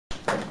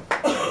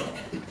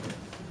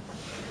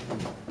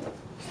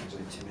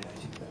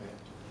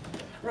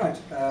Right,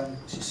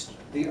 this is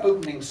the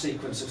opening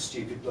sequence of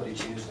Stupid Bloody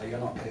Tuesday. You're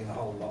not getting the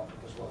whole lot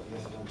because what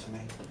you've done to me.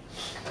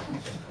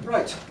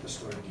 Right, the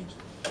story begins.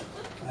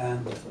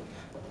 And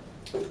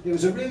it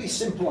was a really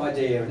simple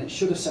idea and it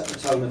should have set the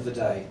tone of the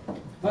day.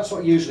 That's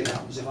what usually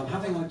happens. If I'm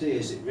having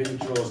ideas, it really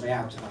draws me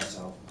out of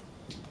myself.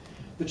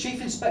 The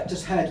Chief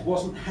Inspector's head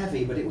wasn't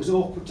heavy, but it was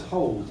awkward to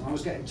hold, and I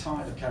was getting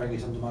tired of carrying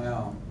it under my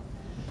arm.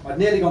 I'd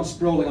nearly gone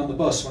sprawling on the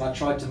bus when I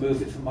tried to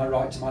move it from my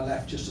right to my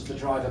left just as the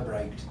driver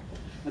braked.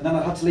 And then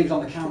I had to leave it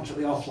on the counter at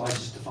the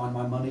off-lighters to find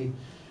my money,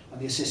 and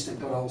the assistant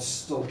got all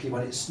sulky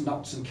when it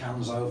knocked some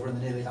cans over and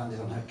they nearly landed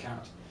on her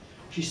cat.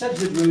 She said it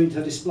had ruined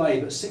her display,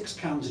 but 6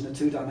 cans in a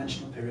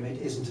 2-dimensional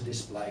pyramid isn't a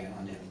display, and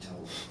I nearly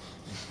told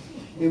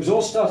her. It was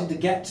all starting to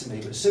get to me,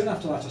 but soon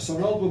after that I saw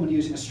an old woman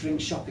using a string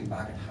shopping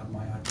bag and had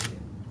my idea.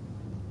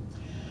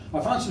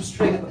 I found some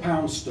string at the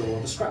pound store,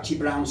 the scratchy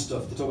brown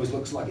stuff that always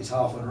looks like it's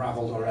half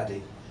unravelled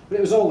already, but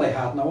it was all they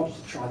had and I wanted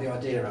to try the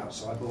idea out,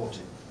 so I bought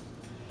it.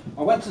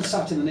 I went and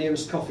sat in the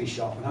nearest coffee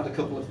shop and had a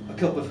cup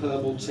of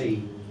herbal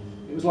tea.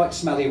 It was like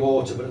smelly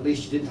water, but at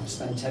least you didn't have to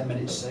spend 10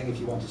 minutes saying if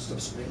you wanted stuff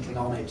sprinkling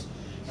on it,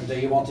 and do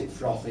you want it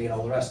frothy and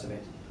all the rest of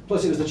it.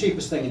 Plus it was the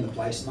cheapest thing in the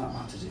place, and that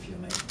matters if you're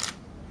me.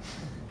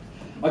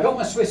 I got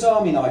my Swiss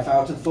Army knife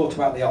out and thought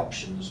about the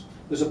options.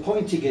 There's a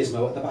pointy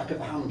gizmo at the back of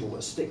the handle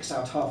that sticks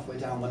out halfway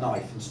down the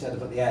knife instead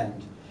of at the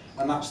end,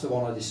 and that's the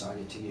one I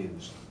decided to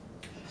use.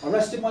 I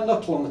rested my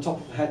knuckle on the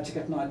top of the head to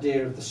get an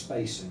idea of the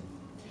spacing.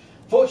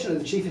 Fortunately,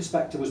 the Chief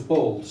Inspector was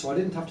bald, so I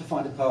didn't have to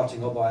find a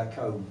parting or buy a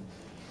comb.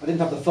 I didn't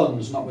have the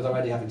funds, not with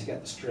already having to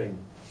get the string.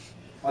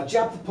 I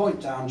jabbed the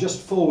point down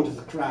just forward of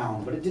the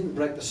crown, but it didn't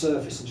break the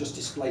surface and just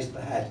displaced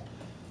the head,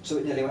 so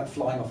it nearly went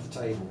flying off the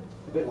table,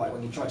 a bit like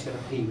when you try to get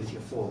a pea with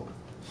your fork.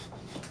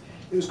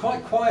 It was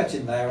quite quiet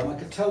in there, and I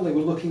could tell they were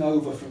looking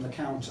over from the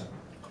counter.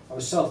 I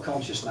was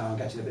self-conscious now and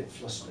getting a bit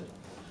flustered.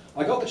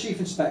 I got the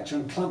Chief Inspector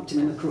and clamped him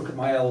in the crook of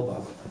my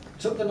elbow,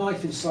 took the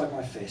knife inside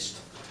my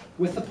fist,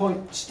 with the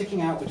point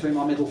sticking out between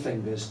my middle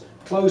fingers,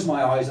 closed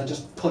my eyes and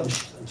just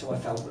punched until I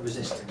felt the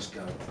resistance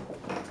go.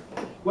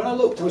 When I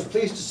looked, I was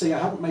pleased to see I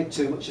hadn't made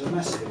too much of a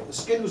mess of it. The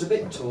skin was a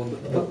bit torn,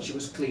 but the puncture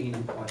was clean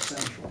and quite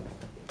central.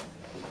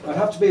 I'd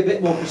have to be a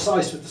bit more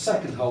precise with the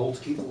second hole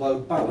to keep the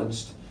load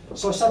balanced,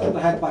 so I settled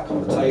the head back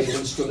on the table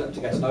and stood up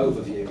to get an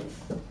overview.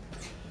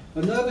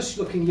 A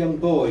nervous-looking young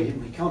boy,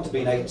 he can't have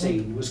been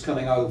 18, was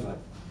coming over.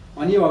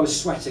 I knew I was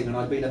sweating and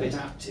I'd been a bit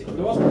active, but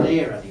I wasn't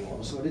near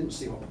anyone, so I didn't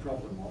see what the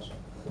problem was.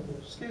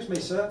 Excuse me,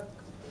 sir.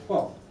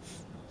 What?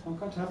 I'm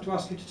going to have to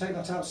ask you to take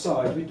that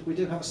outside. We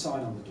do have a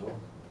sign on the door.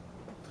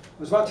 I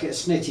was about to get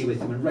snitty with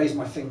him and raise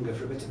my finger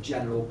for a bit of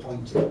general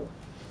pointing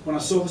when I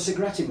saw the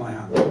cigarette in my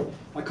hand.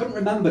 I couldn't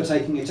remember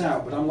taking it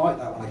out, but I'm like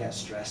that when I get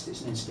stressed.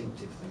 It's an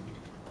instinctive thing.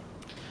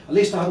 At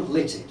least I hadn't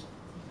lit it.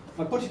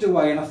 I put it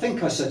away and I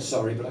think I said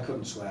sorry, but I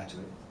couldn't swear to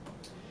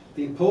it.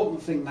 The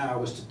important thing now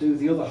was to do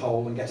the other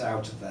hole and get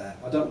out of there.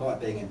 I don't like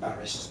being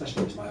embarrassed,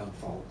 especially if it's my own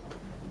fault.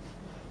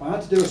 I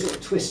had to do a sort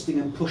of twisting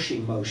and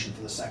pushing motion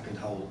for the second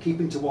hole,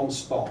 keeping to one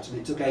spot, and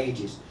it took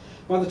ages.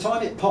 By the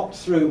time it popped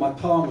through, my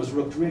palm was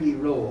rubbed really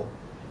raw,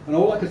 and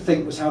all I could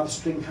think was how the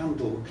string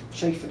handle could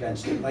chafe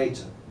against it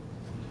later.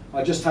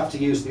 I just have to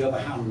use the other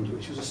hand,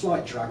 which was a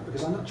slight drag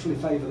because I naturally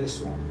favour this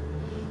one.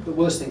 But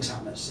worse things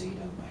happen at sea,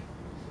 don't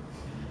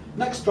they?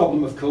 Next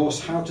problem, of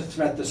course, how to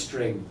thread the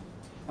string.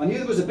 I knew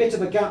there was a bit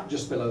of a gap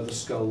just below the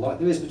skull, like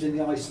there is between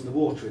the ice and the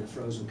water in a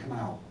frozen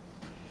canal.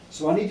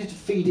 So I needed to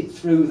feed it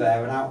through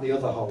there and out the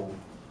other hole,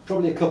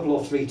 probably a couple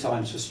or 3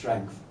 times for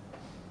strength.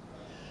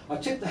 I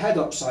tipped the head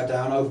upside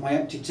down over my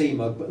empty tea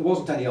mug, but there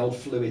wasn't any old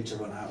fluid to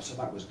run out, so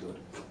that was good.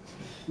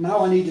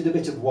 Now I needed a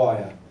bit of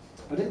wire.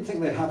 I didn't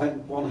think they'd have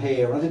one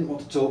here, and I didn't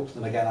want to talk to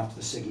them again after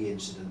the Siggy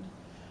incident.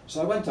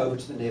 So I went over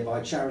to the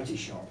nearby charity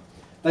shop.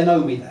 They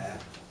know me there,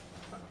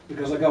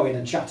 because I go in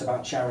and chat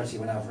about charity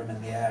whenever I'm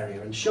in the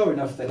area, and sure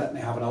enough they let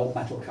me have an old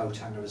metal coat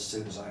hanger as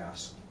soon as I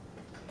asked.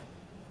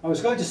 I was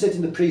going to sit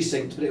in the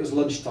precinct, but it was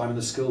lunchtime and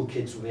the school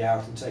kids would be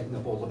out and taking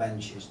up all the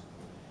benches.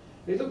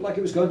 It looked like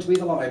it was going to be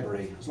the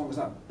library, as long as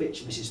that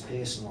bitch Mrs.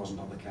 Pearson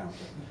wasn't on the counter.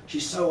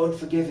 She's so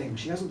unforgiving.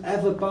 She hasn't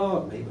ever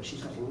barred me, but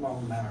she's got a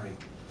long memory.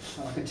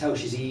 And I can tell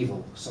she's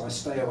evil, so I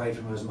stay away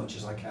from her as much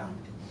as I can.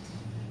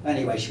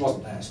 Anyway, she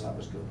wasn't there, so that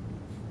was good.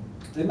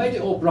 They made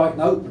it all bright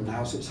and open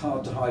now, so it's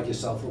hard to hide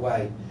yourself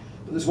away.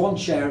 But there's one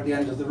chair at the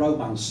end of the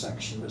romance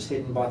section that's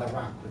hidden by the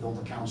rack with all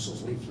the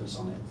council's leaflets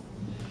on it.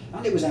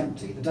 And it was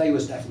empty. The day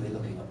was definitely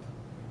looking up.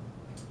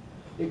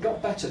 It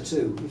got better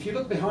too. If you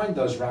look behind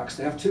those racks,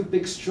 they have 2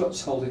 big struts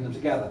holding them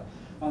together.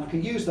 And I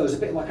could use those a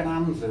bit like an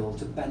anvil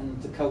to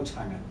bend the coat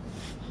hanger.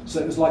 So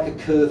it was like a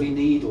curvy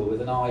needle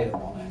with an eye at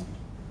one end.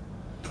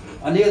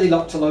 I nearly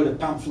knocked a load of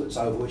pamphlets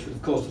over, which would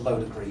have caused a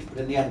load of grief, but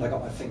in the end I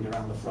got my finger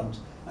around the front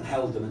and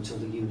held them until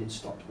the unit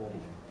stopped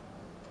wobbling.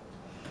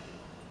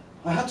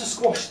 I had to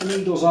squash the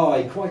needle's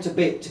eye quite a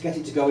bit to get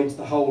it to go into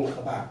the hole at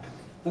the back.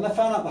 Then I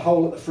found out the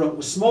hole at the front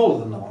was smaller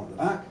than the one at the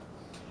back,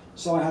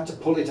 so I had to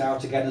pull it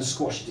out again and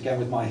squash it again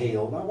with my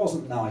heel. That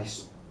wasn't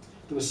nice.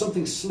 There was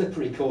something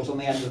slippery caught on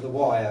the end of the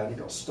wire and it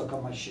got stuck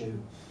on my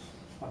shoe.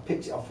 I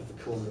picked it off with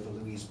the corner of a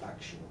Louise bag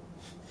shawl.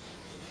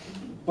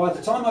 By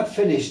the time I'd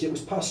finished, it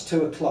was past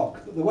 2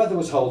 o'clock, but the weather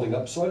was holding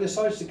up, so I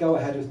decided to go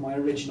ahead with my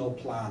original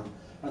plan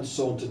and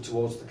sauntered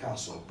towards the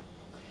castle.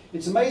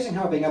 It's amazing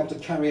how being able to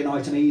carry an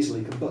item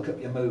easily can buck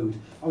up your mood.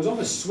 I was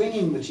almost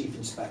swinging the Chief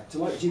Inspector,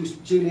 like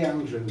Julie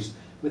Andrews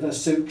with her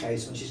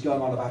suitcase when she's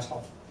going on about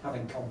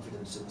having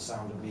confidence in the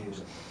sound of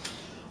music.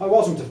 I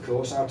wasn't, of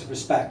course, out of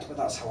respect, but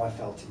that's how I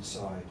felt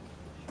inside.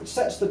 It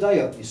sets the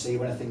day up, you see,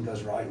 when a thing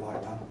goes right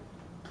like that.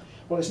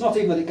 Well, it's not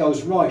even that it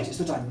goes right, it's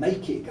that I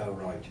make it go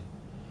right.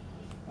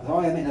 And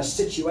I am in a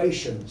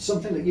situation,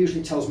 something that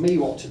usually tells me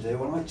what to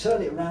do, and I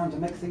turn it around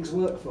and make things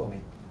work for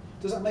me.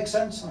 Does that make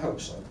sense? I hope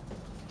so.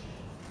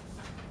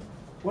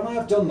 When I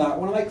have done that,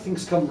 when I make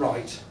things come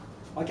right,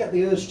 I get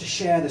the urge to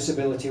share this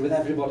ability with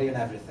everybody and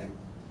everything.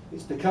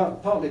 It's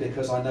partly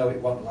because I know it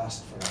won't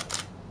last forever.